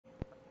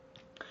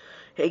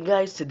Hey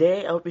guys,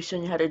 today I'll be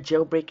showing you how to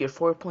jailbreak your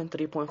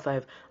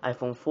 4.3.5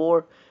 iPhone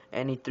 4,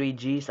 any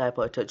 3Gs,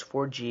 iPod Touch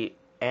 4G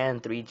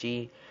and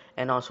 3G,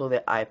 and also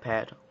the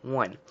iPad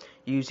 1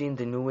 using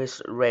the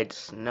newest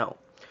Redsn0w.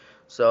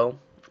 So,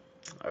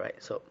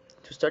 alright, so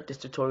to start this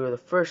tutorial, the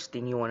first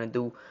thing you want to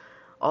do,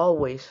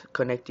 always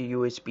connect to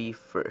USB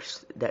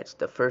first. That's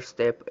the first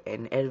step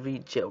in every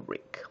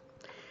jailbreak.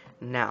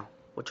 Now,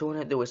 what you want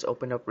to do is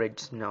open up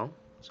Redsn0w.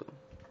 So,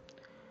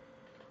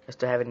 I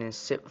still have it in a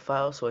zip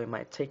file, so it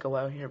might take a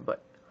while here,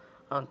 but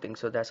I don't think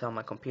so. That's how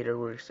my computer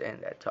works,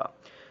 and that's all.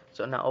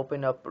 So now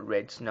open up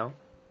Redsn0w.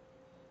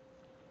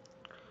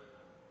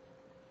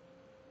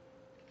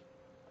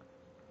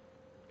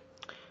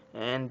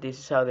 And this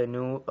is how the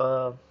new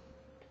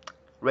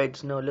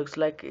Redsn0w looks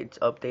like. It's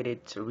updated.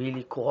 It's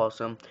really cool,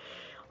 awesome.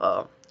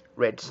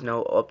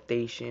 Redsn0w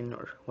updation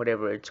or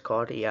whatever it's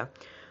called, yeah.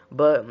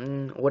 But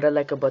what I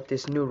like about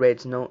this new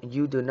Redsn0w,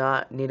 you do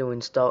not need to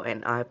install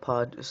an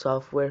iPod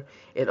software.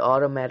 It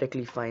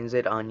automatically finds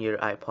it on your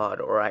iPod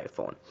or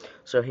iPhone.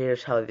 So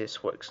here's how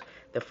this works.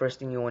 The first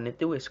thing you want to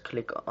do is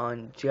click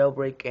on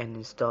Jailbreak and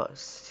install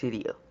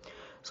Cydia.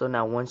 So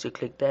now once you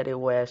click that, it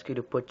will ask you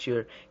to put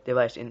your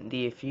device in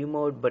DFU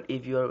mode. But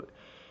if you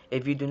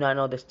do not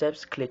know the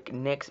steps, click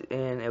next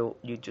and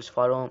you just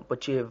follow them.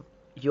 But you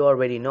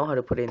already know how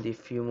to put it in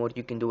DFU mode.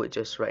 You can do it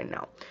just right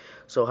now.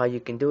 So how you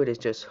can do it is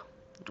just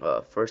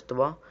first of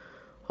all,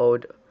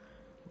 hold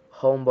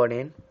home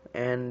button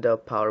and the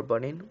power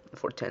button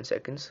for 10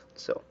 seconds.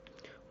 So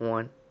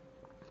 1,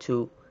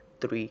 2,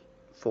 3,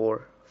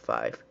 4,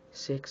 5,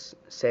 6,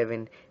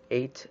 7,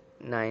 8,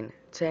 9,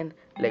 10.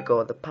 Let go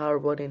of the power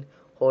button.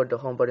 Hold the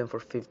home button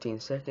for 15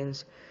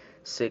 seconds.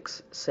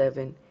 6,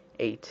 7,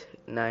 8,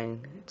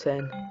 9,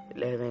 10,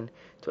 11,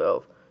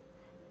 12.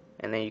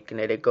 And then you can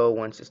let it go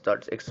once it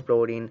starts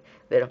exploding.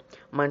 There,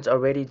 mine's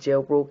already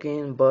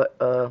jailbroken, but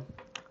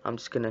I'm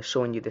just gonna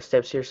showing you the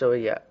steps here. So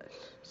yeah,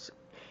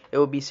 it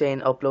will be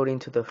saying uploading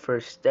to the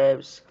first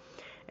steps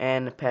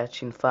and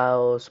patching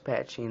files,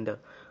 patching the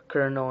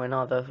kernel and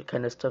all that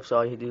kind of stuff. So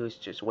all you do is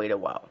just wait a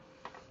while.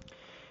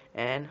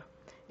 And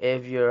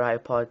if your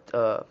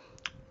iPod,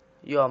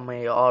 you all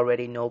may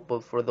already know,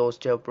 but for those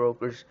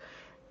jailbreakers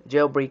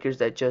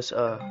that just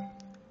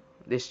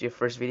this is your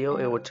first video,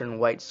 it will turn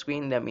white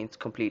screen. That means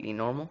completely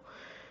normal.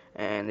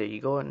 And there you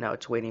go. Now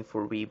it's waiting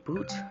for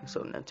reboot.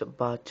 So now it's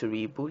about to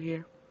reboot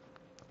here.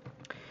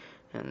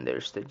 And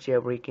there's the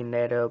jailbreaking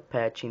data,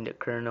 patching the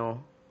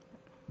kernel.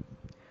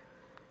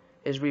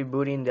 Is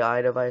rebooting the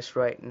iDevice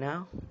right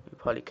now. You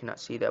probably cannot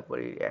see that, but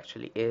it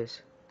actually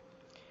is.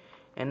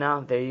 And now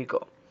there you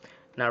go.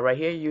 Now right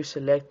here you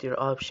select your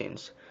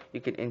options.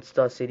 You can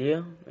install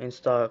Cydia,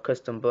 install a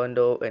custom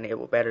bundle,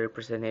 enable battery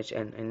percentage,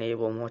 and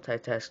enable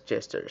multitask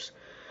gestures.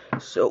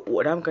 So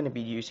what I'm going to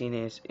be using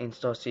is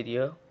install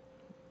Cydia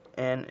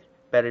and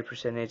battery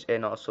percentage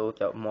and also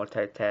the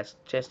multitask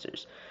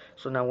gestures.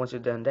 So now once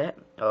you've done that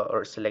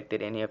or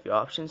selected any of your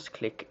options,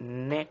 click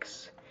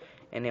next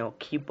and it will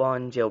keep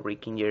on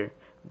jailbreaking your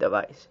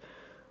device.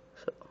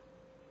 So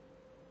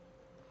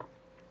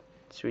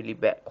it's really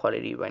bad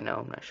quality right now,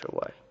 I'm not sure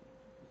why.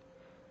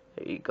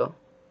 There you go.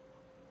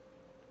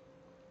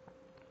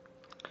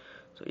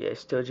 So yeah,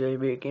 it's still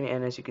jailbreaking,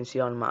 and as you can see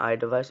on my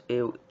iDevice,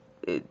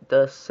 it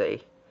does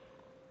say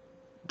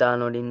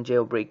downloading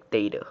jailbreak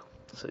data.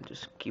 So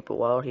just keep a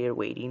while here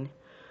waiting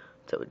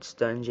till it's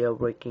done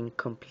jailbreaking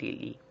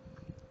completely.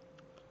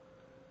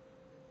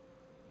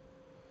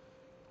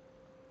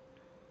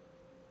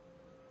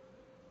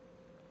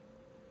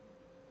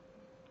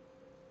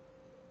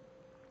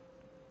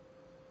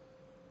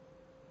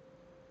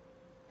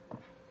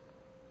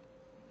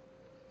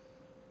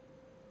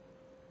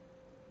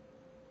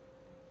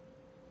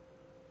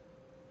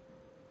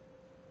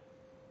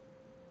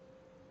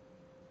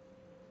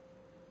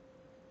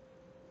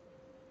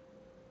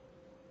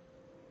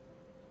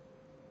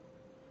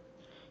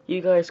 You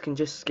guys can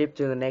just skip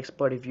to the next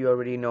part if you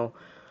already know,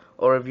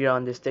 or if you're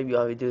on this step, you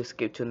already do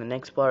skip to the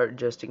next part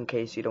just in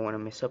case you don't want to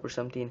mess up or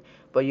something.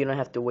 But you don't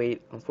have to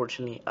wait.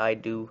 Unfortunately, I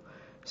do.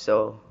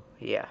 So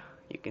yeah,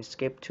 you can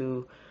skip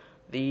to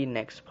the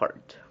next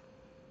part.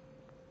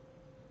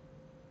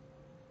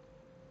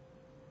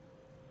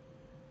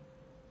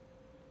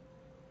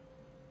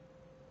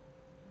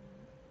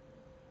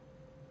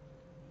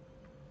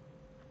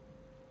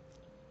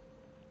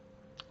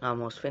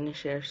 Almost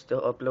finished here.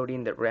 Still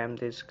uploading the RAM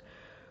disk.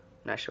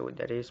 Not sure what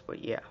that is,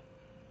 but yeah.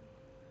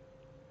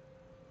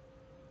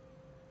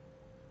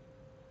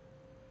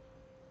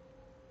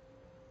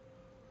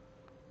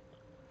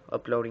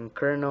 Uploading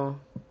kernel.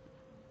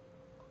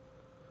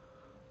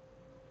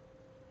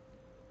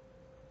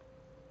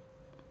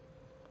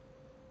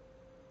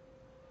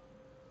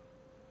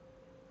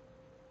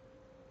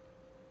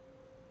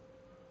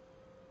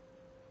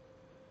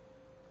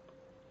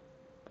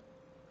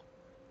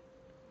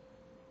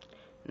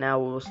 Now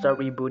we'll start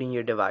rebooting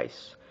your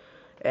device.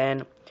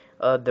 And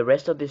the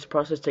rest of this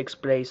process takes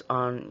place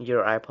on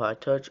your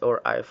iPod Touch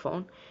or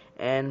iPhone,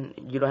 and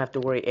you don't have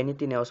to worry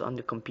anything else on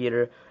the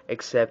computer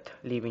except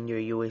leaving your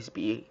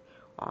USB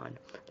on.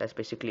 That's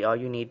basically all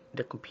you need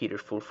the computer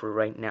for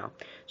right now.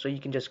 So you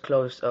can just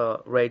close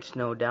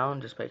Redsn0w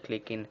down just by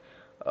clicking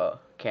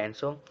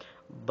cancel.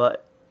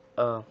 But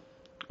oh,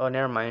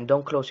 never mind,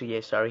 don't close it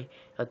yet, sorry.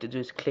 All to do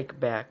is click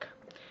back,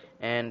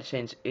 and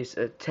since it's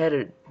a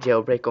tethered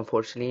jailbreak,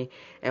 unfortunately,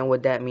 and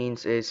what that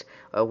means is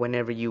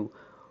whenever you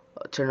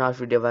turn off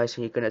your device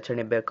and you're gonna turn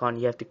it back on,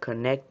 you have to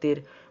connect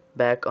it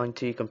back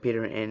onto your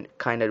computer and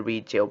kind of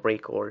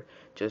re-jailbreak or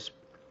just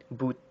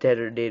boot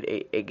tethered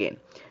it again.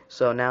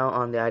 So now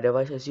on the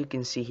iDevice, as you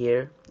can see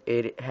here,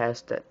 it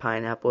has that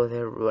pineapple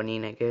there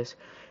running, I guess,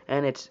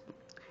 and it's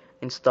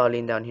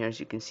installing down here, as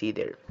you can see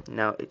there.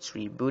 Now it's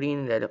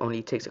rebooting. That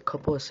only takes a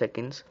couple of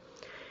seconds,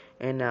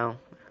 and now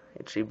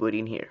it's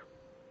rebooting here.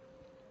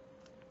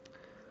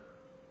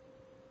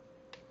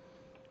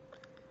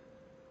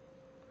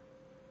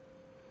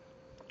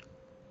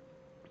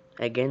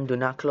 Again, do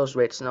not close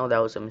Redsn0w. That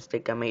was a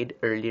mistake I made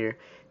earlier.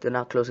 Do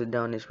not close it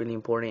down. It's really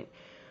important.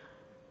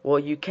 Well,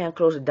 you can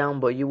close it down,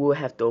 but you will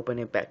have to open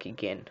it back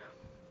again.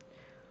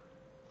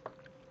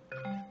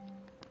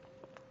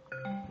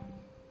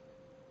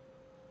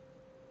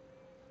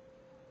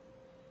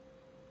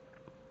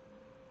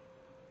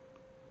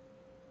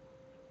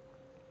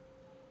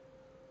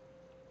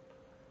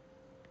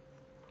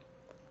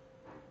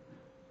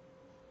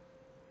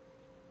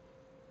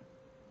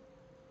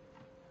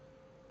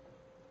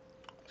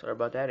 Sorry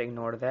about that.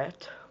 Ignore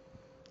that.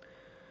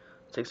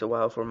 It takes a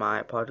while for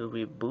my iPod to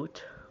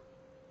reboot.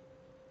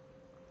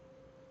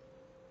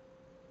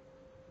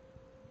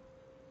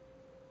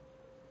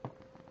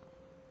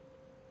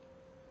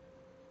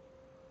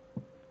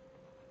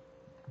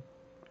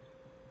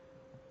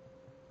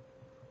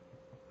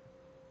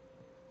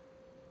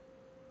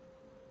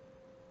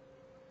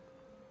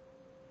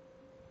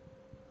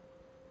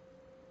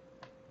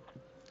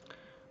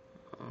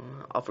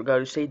 I forgot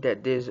to say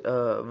that this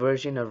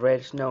version of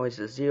Redsn0w is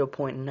a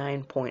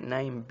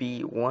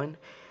 0.9.9b1.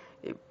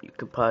 You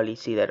could probably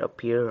see that up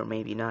here, or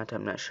maybe not,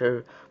 I'm not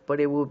sure, but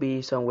it will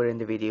be somewhere in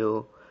the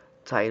video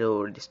title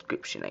or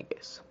description, I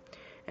guess.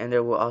 And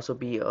there will also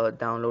be a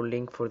download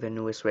link for the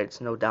newest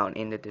Redsn0w down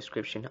in the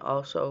description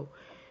also.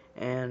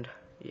 And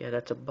yeah,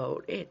 that's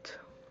about it.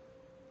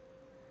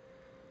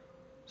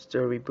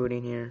 Still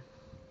rebooting here.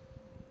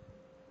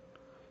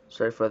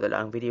 Sorry for the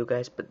long video,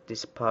 guys, but this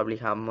is probably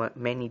how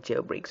many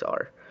jailbreaks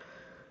are.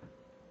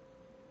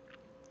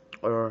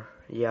 Or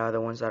yeah,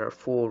 the ones that are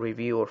full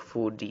review or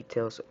full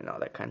details and all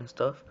that kind of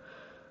stuff.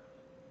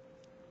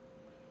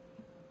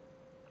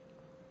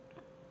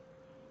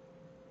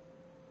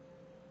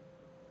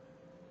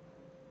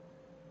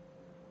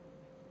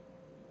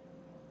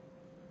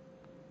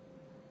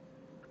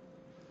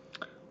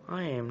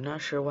 I am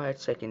not sure why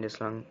it's taking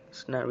this long.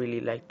 It's not really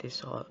like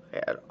this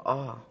at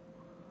all.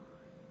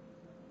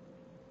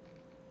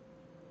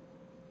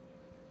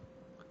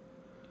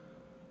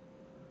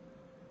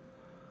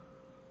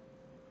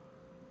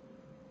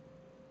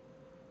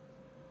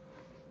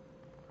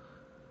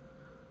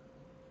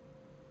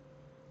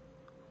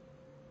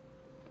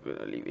 I'm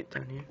gonna leave it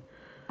down here.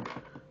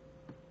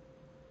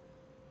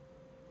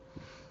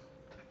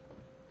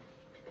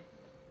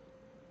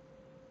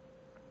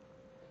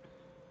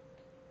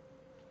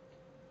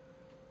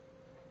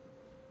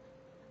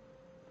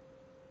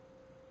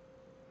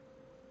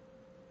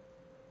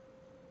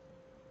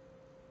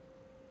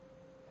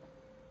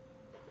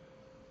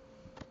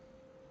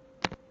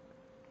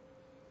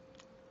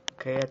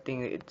 Okay, I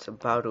think it's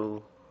about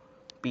to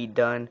be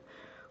done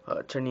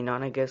turning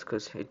on, I guess,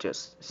 because it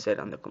just said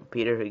on the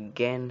computer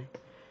again,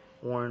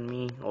 warned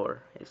me,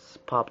 or it's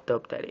popped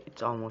up that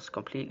it's almost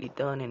completely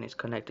done and it's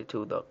connected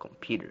to the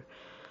computer.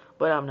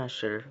 But I'm not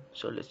sure,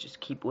 so let's just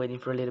keep waiting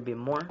for a little bit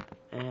more,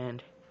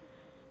 and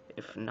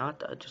if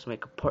not, I'll just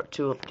make a part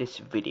 2 of this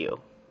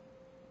video.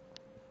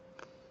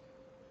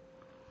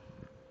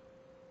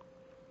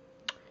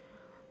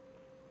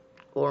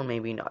 Or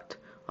maybe not.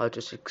 I'll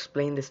just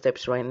explain the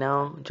steps right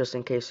now, just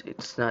in case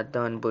it's not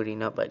done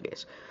booting up, I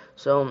guess.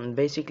 So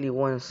basically,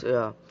 once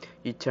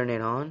you turn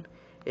it on,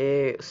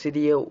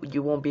 Cydia,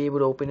 you won't be able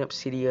to open up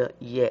Cydia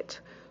yet.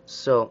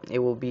 So it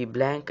will be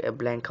blank, a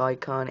blank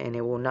icon, and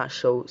it will not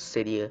show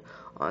Cydia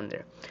on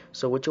there.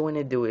 So what you want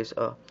to do is,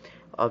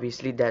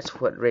 obviously that's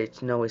what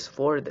Redsn0w is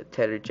for, the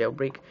tethered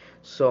jailbreak.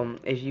 So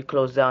if you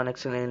close down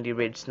accidentally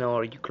Redsn0w,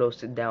 or you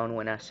closed it down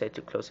when I said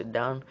to close it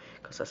down,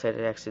 because I said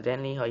it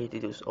accidentally, all you have to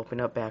do is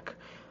open up back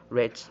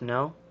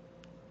Redsn0w,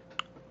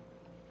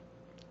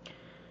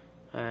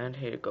 and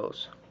here it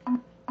goes.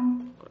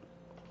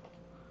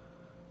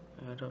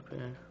 And up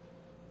here.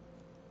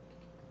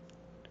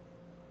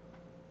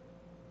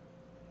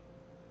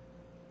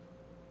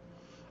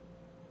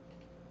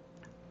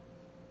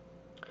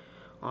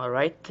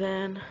 Alright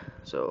then,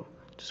 so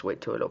just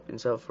wait till it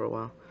opens up for a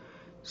while.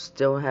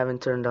 Still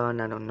haven't turned on,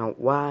 I don't know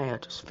why, I'll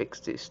just fix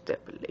this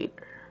step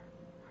later.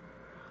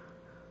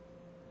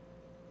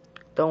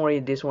 Don't worry,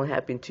 this won't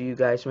happen to you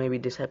guys. Maybe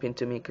this happened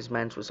to me because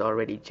mine was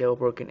already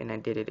jailbroken and I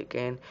did it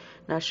again.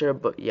 Not sure,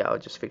 but yeah, I'll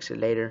just fix it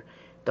later.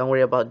 Don't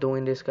worry about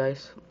doing this,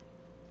 guys.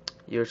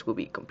 Yours will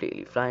be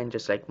completely fine,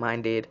 just like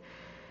mine did.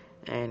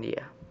 And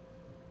yeah,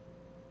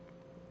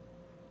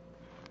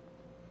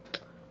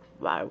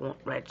 why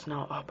won't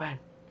Redsn0w open?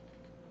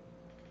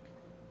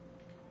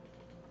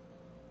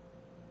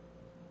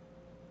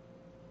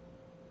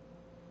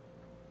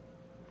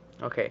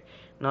 Okay,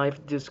 now if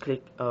you just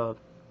click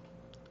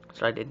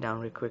slide it down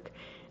real quick.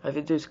 If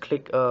you just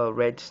click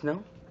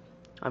Redsn0w,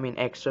 I mean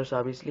extras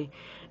obviously,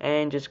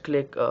 and just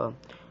click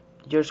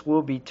yours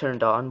will be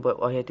turned on, but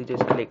all you have to do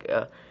is click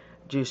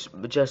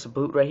just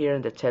boot right here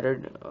in the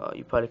tethered.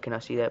 You probably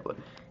cannot see that, but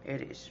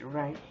it is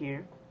right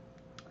here,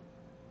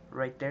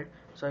 right there.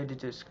 So you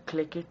just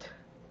click it,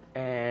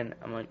 and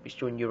I'm gonna be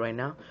showing you right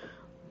now.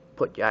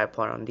 Put your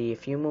iPod on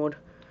DFU mode.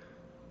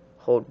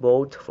 Hold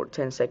both for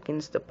 10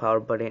 seconds, the power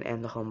button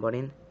and the home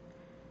button,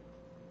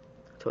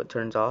 till it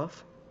turns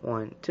off.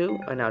 1, 2,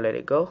 and now let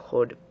it go.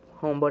 Hold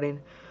home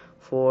button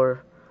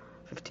for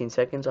 15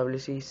 seconds,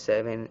 obviously.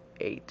 7,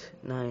 8,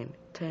 9,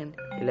 10,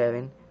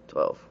 11,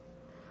 12.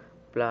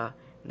 Blah.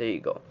 There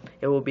you go.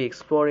 It will be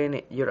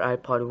exploring. Your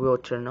iPod will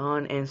turn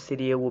on, and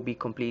Cydia will be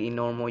completely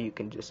normal. You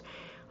can just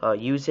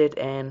use it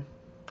and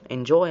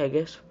enjoy, I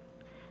guess.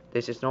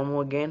 This is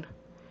normal again.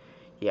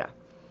 Yeah.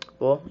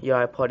 Well,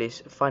 your iPod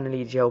is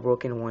finally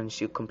jailbroken once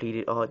you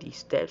completed all these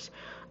steps.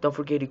 Don't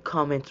forget to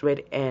comment,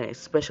 rate, and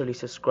especially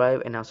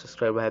subscribe, and I'll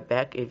subscribe right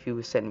back if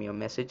you send me a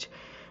message,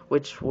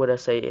 which would I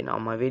say in all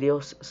my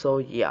videos. So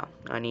yeah,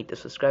 I need the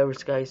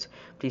subscribers, guys.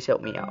 Please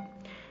help me out.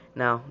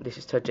 Now, this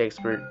is Touch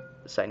Expert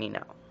signing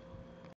out.